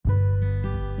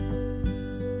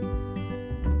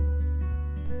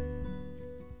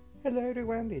Hello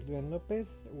everyone, this is Ben Lopez.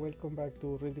 Welcome back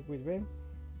to Reading with Ben.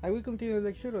 I will continue the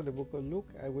lecture of the book of Luke.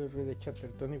 I will read the chapter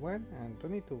 21 and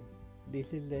 22.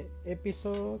 This is the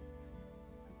episode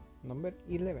number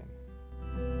 11.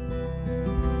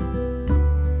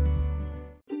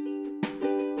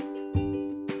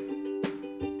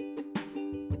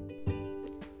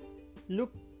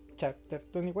 Luke chapter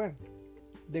 21.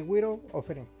 The widow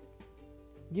offering.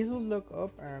 Jesus looked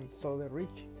up and saw the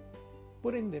rich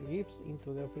putting their gifts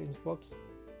into the offering box,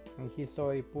 and he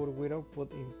saw a poor widow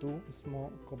put in 2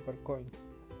 small copper coins.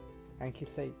 And he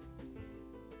said,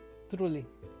 "Truly,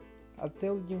 I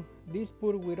tell you, this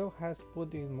poor widow has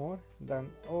put in more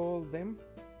than all them,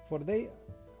 for they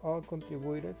all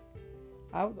contributed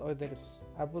out of their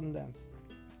abundance,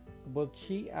 but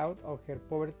she out of her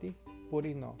poverty put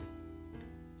in all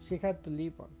she had to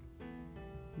live on."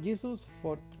 Jesus'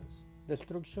 fortress,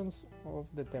 destructions of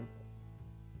the temple.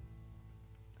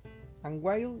 And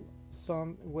while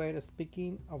some were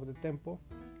speaking of the temple,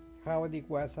 how it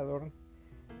was adorned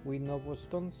with noble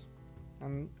stones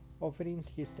and offerings,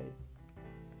 he said,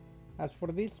 "As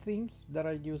for these things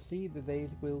that you see, the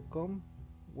days will come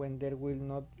when there will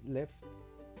not left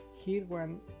here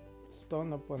one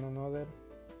stone upon another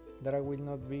that will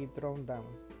not be thrown down."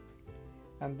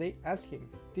 And they asked him,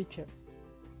 "Teacher,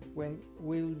 when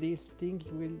will these things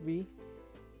will be?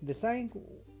 The sign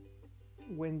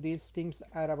when these things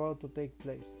are about to take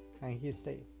place?" And he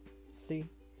said, "See,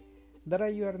 that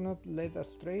you are not led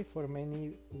astray, for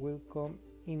many will come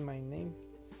in my name,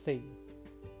 saying,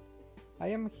 I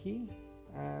am he,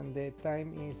 and the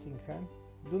time is in hand.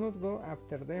 Do not go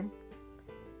after them.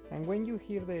 And when you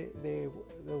hear the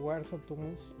wars of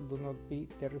tumults, do not be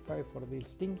terrified, for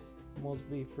these things must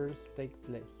be first take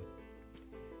place.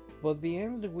 But the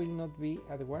end will not be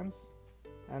at once,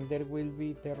 and there will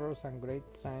be terrors and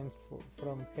great signs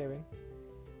from heaven.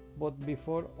 But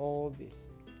before all this,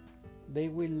 they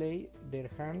will lay their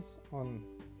hands on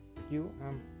you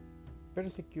and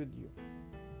persecute you,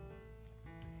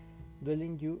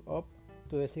 dwelling you up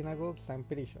to the synagogues and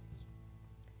prisons.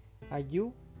 And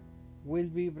you will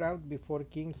be brought before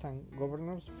kings and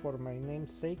governors for my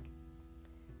name's sake.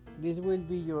 This will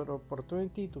be your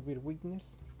opportunity to bear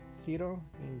witness. Zero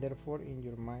in therefore in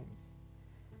your minds,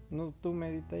 not to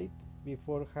meditate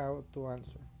before how to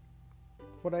answer.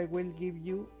 For I will give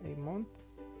you a month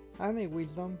and a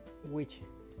wisdom which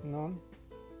none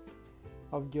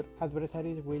of your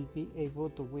adversaries will be able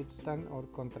to withstand or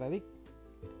contradict.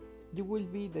 You will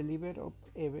be delivered up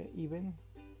even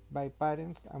by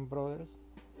parents and brothers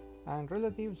and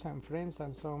relatives and friends,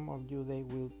 and some of you they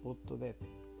will put to death.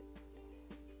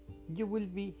 You will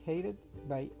be hated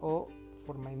by all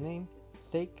for my name's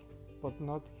sake, but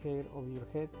not hair of your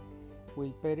head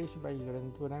will perish. By your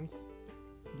endurance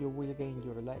you will gain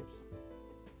your lives.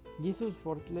 Jesus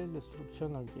foretold the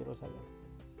destruction of Jerusalem.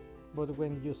 But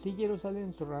when you see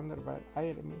Jerusalem surrounded by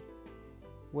enemies,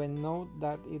 when know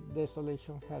that its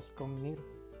desolation has come near,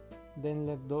 then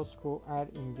let those who are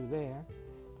in Judea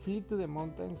flee to the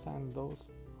mountains, and those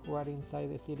who are inside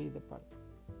the city depart.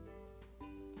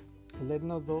 Let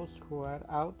not those who are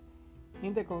out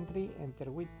in the country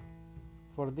enter with,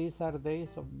 for these are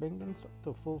days of vengeance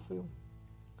to fulfill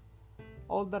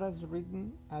all that is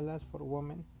written. Alas for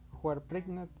women who are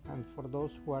pregnant, and for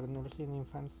those who are nursing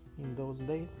infants in those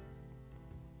days,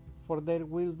 for there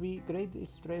will be great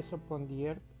distress upon the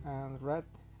earth and wrath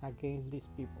against these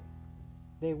people.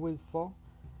 They will fall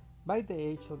by the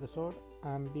edge of the sword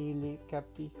and be led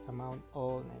captive among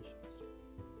all nations.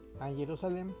 And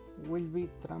Jerusalem will be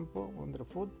trampled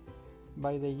underfoot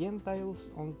by the Gentiles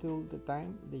until the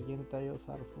time the Gentiles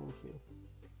are fulfilled,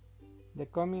 the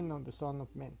coming of the Son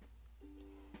of Man.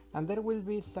 And there will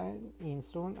be signs in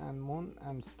sun and moon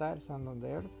and stars, and on the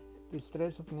earth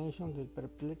distress of nations with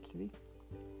perplexity,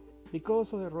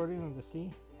 because of the roaring of the sea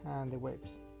and the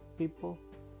waves, people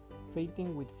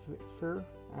fainting with fear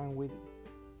and with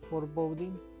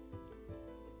foreboding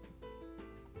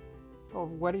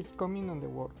of what is coming on the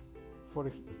world.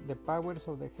 For the powers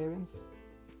of the heavens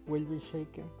will be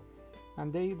shaken,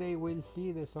 and they will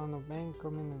see the Son of Man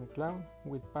coming in a cloud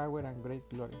with power and great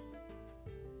glory.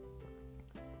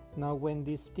 Now when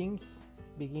these things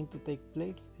begin to take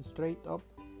place, straight up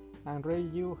and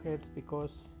raise your heads,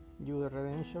 because your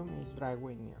redemption is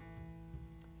drawing near.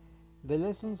 The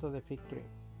lessons of the fig tree.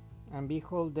 And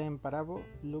behold, the parable,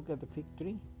 look at the fig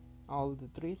tree. All the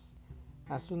trees,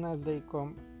 as soon as they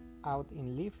come out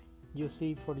in leaf, you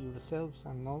see for yourselves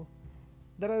and know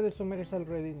that the summer is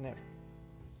already near.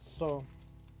 So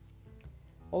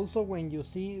also when you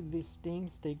see these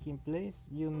things taking place,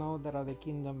 you know that the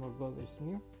kingdom of God is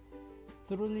near.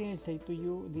 Truly I say to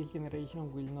you, this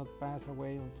generation will not pass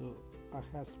away until it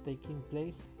has taken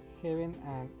place. Heaven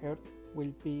and earth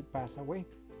will be passed away,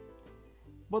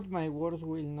 but my words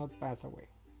will not pass away.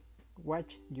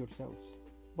 Watch yourselves.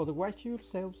 But watch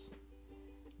yourselves,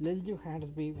 lest your hearts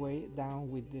be weighed down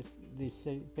with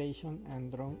dissipation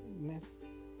and drunkenness,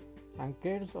 and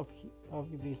cares of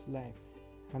this life,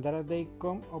 and that they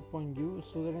come upon you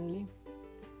suddenly,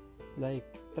 like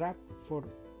trap, for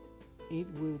it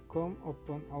will come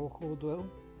upon all who dwell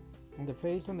on the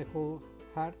face and the whole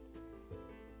heart.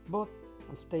 But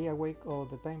stay awake all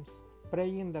the times,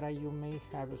 praying that you may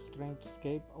have strength to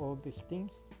escape all these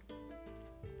things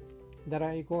that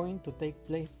are going to take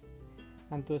place,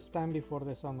 and to stand before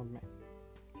the Son of Man.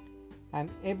 And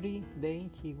every day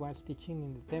he was teaching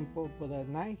in the temple, but at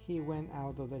night he went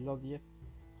out of the lodge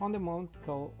on the mount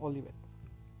called Olivet.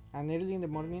 And early in the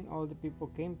morning all the people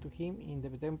came to him in the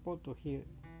temple to hear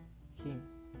him.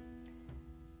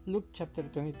 Luke chapter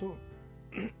 22.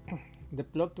 The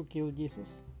plot to kill Jesus.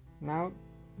 Now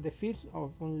the feast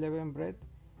of unleavened bread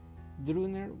drew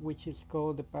near, which is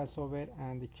called the Passover,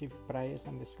 and the chief priests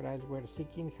and the scribes were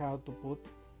seeking how to put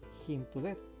him to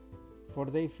death, for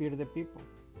they feared the people.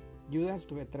 Judas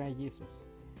to betray Jesus.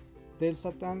 Then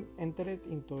Satan entered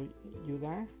into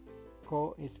Judas,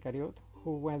 called Iscariot,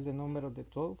 who was the number of the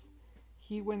 12.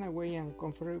 He went away and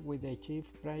conferred with the chief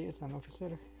priests and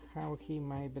officers how he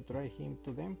might betray him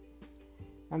to them,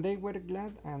 and they were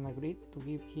glad and agreed to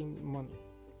give him money.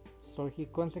 So he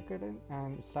consecrated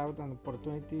and sought an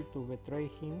opportunity to betray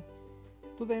him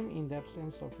to them in the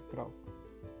absence of the crowd.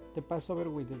 The Passover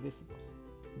with the disciples.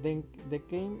 Then there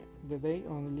came the day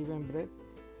on unleavened bread,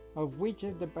 of which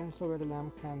the Passover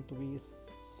lamb had to be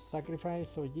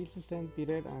sacrificed. So Jesus sent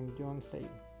Peter and John, saying,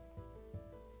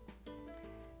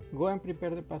 Go and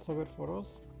prepare the Passover for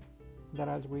us, that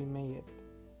as we may eat.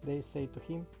 They say to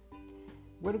him,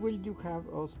 Where will you have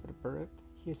us prepared?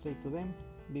 He said to them,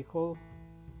 Behold,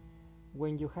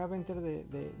 when you have entered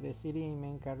the city, a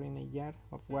man carrying a jar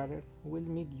of water will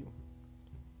meet you.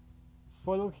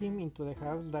 Follow him into the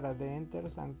house that at the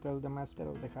enters, and tell the master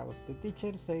of the house, The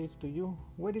teacher says to you,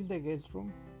 Where is the guest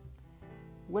room,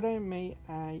 where may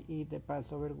I eat the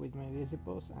Passover with my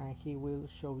disciples? And he will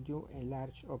show you a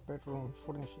large upper room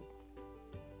furnished.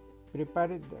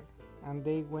 Prepare it there. And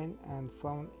they went and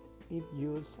found it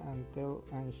used,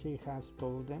 and she has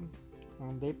told them,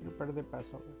 and they prepared the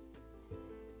Passover.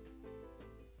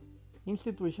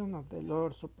 Institution of the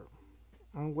Lord's Supper.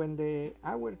 And when the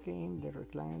hour came, they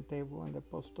reclined table and the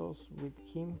apostles with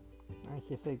him, and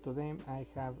he said to them, I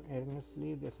have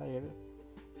earnestly desired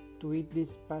to eat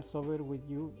this Passover with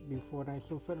you before I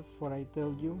suffer, for I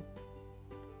tell you,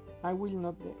 I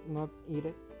will not eat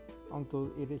it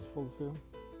until it is fulfilled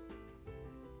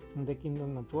in the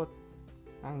kingdom of God.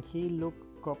 And he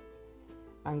looked up,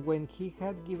 and when he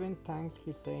had given thanks,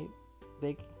 he said,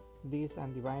 Take this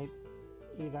and divide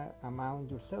it among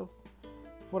yourself.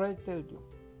 For I tell you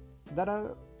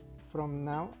that from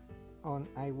now on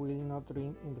I will not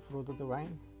drink in the fruit of the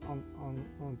vine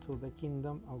until the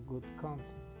kingdom of God comes.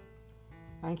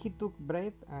 And he took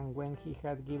bread, and when he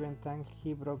had given thanks,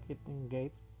 he broke it and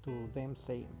gave to them,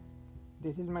 saying,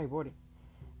 This is my body,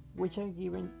 which I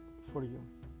given for you.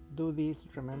 Do this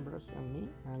remembrance of me.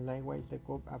 And likewise the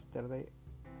cup after they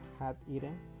had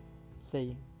eaten,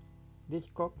 saying, This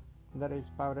cup that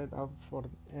is poured out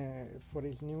for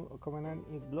his new covenant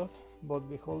is blood. But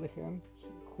behold the hand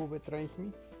who betrays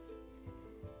me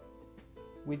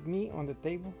with me on the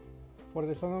table. For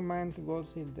the Son of Man goes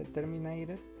is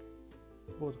determined,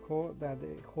 but how that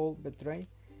the whole betray,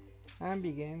 and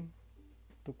began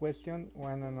to question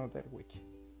one another which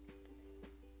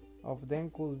of them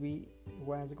could be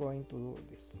was going to do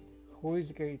this. Who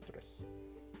is greatest?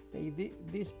 A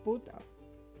dispute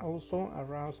also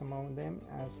arose among them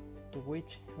as to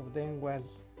which of them was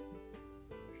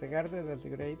regarded as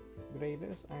the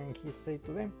greatest, and he said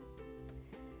to them,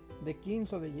 The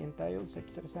kings of the Gentiles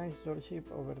exercise lordship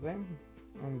over them,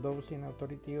 and those in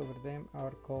authority over them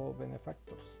are called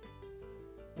benefactors.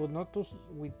 But not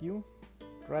with you,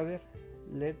 rather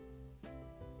let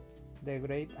the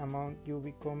great among you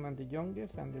become and the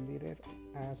youngest, and the leader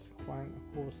as one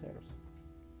who serves.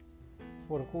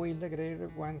 For who is the greater,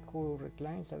 one who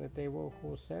reclines at the table,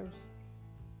 who serves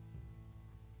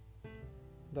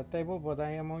the table? But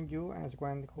I among you as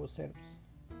one who serves.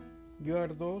 You are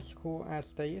those who are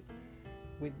stayed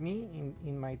with me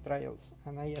in my trials,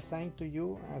 and I assign to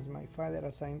you, as my Father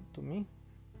assigned to me,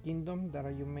 kingdom, that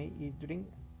you may eat, drink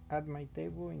at my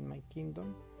table in my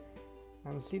kingdom,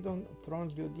 and sit on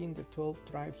thrones judging the 12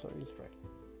 tribes of Israel.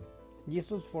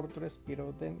 Jesus fortress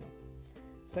Pirodeno.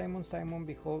 Simon, Simon,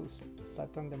 behold,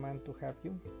 Satan demand to have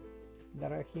you,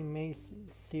 that he may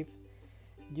sift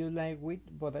you like wheat,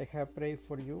 but I have prayed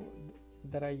for you,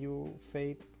 that your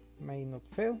faith may not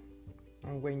fail.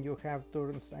 And when you have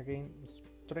turned again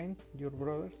strength your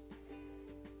brothers.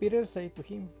 Peter said to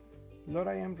him, Lord,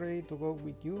 I am ready to go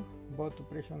with you, both to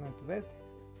prison and to death.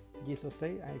 Jesus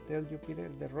said, I tell you, Peter,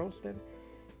 the rooster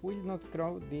will not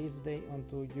crow this day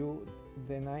until you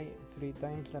deny 3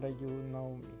 times that you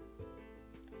know me.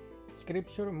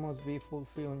 Scripture must be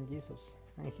fulfilled in Jesus.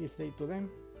 And he said to them,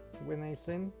 when I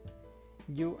send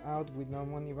you out with no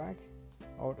money bag,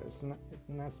 or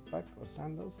knapsack or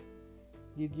sandals,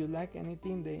 did you lack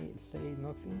anything? They say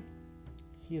nothing.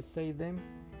 He said them,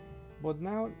 but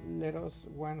now let us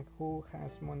one who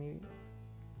has money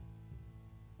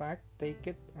bag take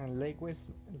it, and likewise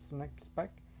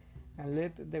knapsack, and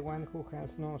let the one who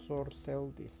has no sword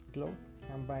sell this cloth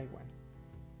and buy one.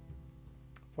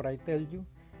 For I tell you,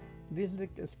 this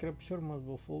scripture must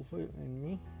be fulfilled in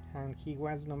me. And he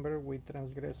was numbered with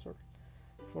transgressors.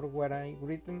 For what I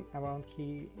written about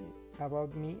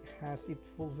me has its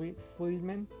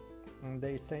fulfillment. And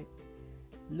they said,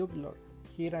 Look, Lord,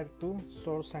 here are 2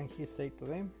 swords. And he said to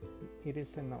them, It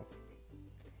is enough.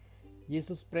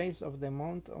 Jesus prays of the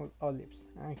Mount of Olives,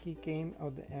 and he came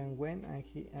and went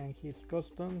and his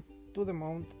custom to the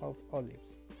Mount of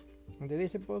Olives. And the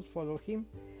disciples followed him,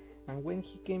 and when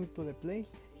he came to the place,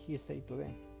 he said to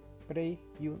them, Pray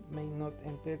you may not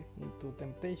enter into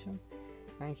temptation.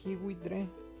 And he withdrew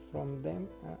from them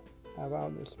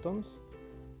about the stones,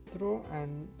 threw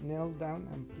and knelt down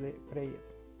and prayed.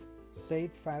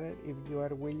 Said, Father, if you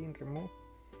are willing, remove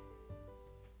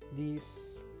this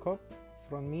cup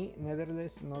from me,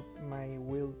 nevertheless not my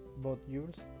will but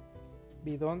yours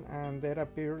be done. And there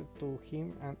appeared to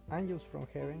him an angel from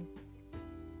heaven,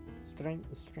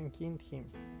 strengthening him.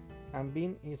 And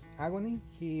being in his agony,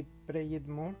 he prayed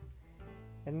more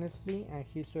earnestly, and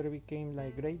his sweat became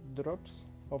like great drops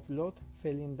of blood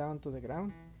falling down to the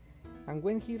ground. And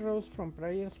when he rose from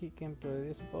prayers, he came to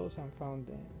the disciples and found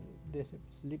them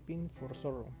sleeping for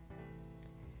sorrow.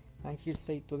 And he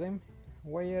said to them,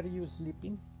 Why are you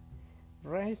sleeping?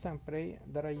 Rise and pray,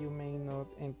 that you may not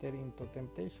enter into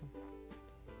temptation.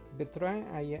 Betray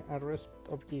and arrest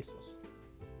of Jesus.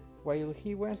 While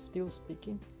he was still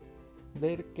speaking,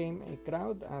 there came a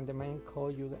crowd, and the man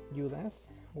called Judas,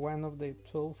 one of the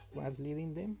 12, was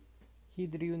leading them. He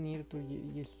drew near to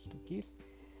Jesus to kiss,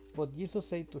 but Jesus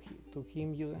said to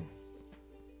him, Judas,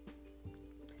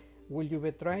 will you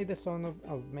betray the Son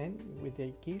of Man with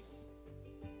a kiss?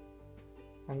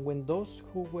 And when those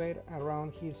who were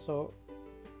around him saw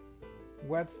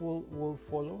what would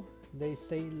follow, they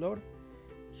say, Lord,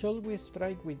 shall we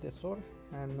strike with the sword?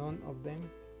 And none of them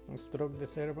struck the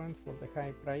servant for the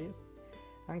high price,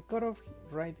 and cut off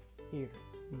right ear,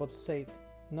 but said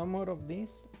no more of this,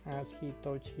 as he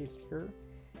touched his hair,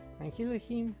 and healed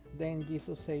him. Then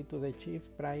Jesus said to the chief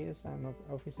priests and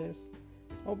officers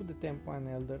of the temple and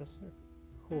elders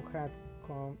who had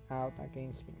come out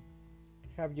against him,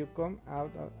 Have you come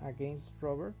out against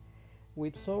robbers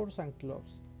with swords and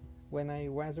clubs? When I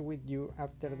was with you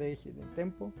after days in the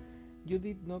temple, you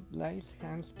did not lay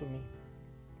hands to me,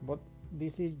 but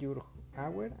this is your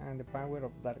hour and the power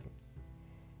of darkness.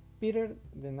 Peter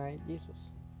denied Jesus.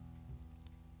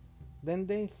 Then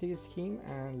they seized him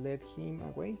and led him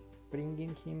away,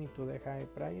 bringing him into the high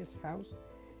priest's house,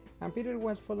 and Peter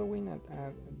was following at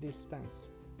a distance.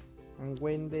 And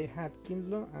when they had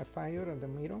kindled a fire in the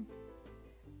middle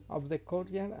of the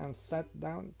courtyard and sat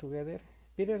down together,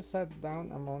 Peter sat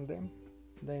down among them,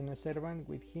 then a servant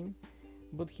with him,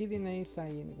 but he denied,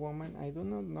 saying, Woman, I do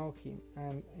not know him.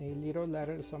 And a little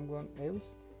later someone else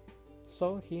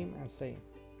saw him and said,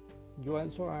 You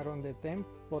also are on the tenth.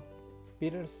 But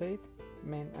Peter said,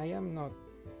 Man, I am not.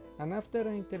 And after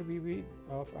an interview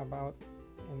of about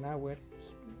an hour,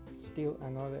 still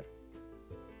another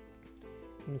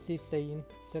insisted, saying,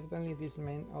 Certainly this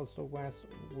man also was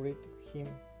with him,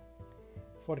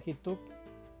 for he took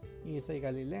is a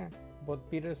Galilean. But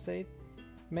Peter said,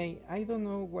 Man, I don't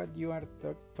know what you are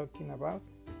talking about.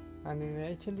 And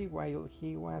immediately while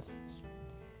he was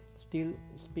still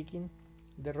speaking,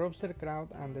 the rooster crowed,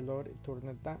 and the Lord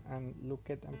turned and looked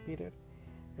at Peter.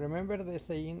 Remember the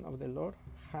saying of the Lord,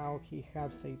 how he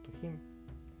had said to him,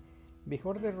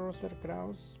 Before the rooster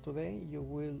crows today, you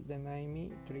will deny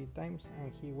me 3 times.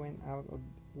 And he went out and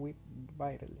wept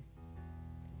bitterly.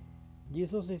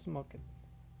 Jesus is mocked.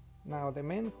 Now the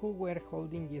men who were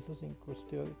holding Jesus in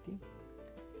custody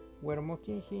were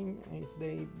mocking him as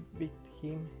they beat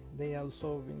him. They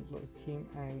also beat him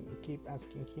and keep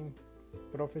asking him,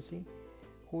 Prophecy,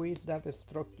 who is that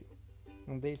struck you?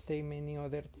 and they say many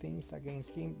other things against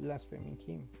him, blaspheming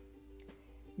him.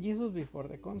 Jesus before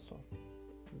the council.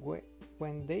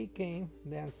 When they came,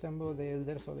 they assembled the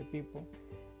elders of the people,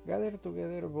 gathered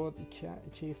together both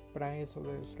chief priests of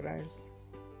the scribes,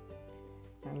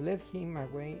 and led him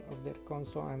away of their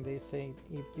council, and they said,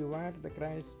 If you are the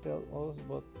Christ, tell us.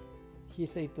 But he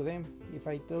said to them, If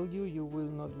I tell you, you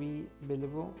will not be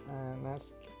believable, and ask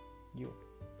you.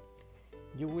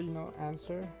 You will not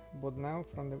answer, but now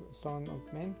from the Son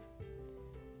of Man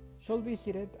shall be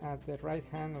seated at the right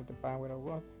hand of the power of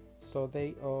God. So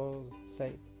they all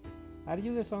said, Are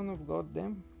you the Son of God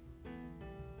then?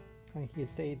 And he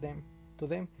said to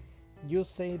them, You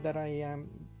say that I am.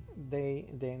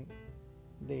 Then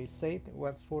they said,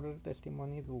 What further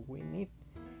testimony do we need?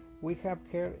 We have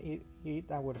heard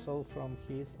it ourselves from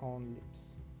his own lips.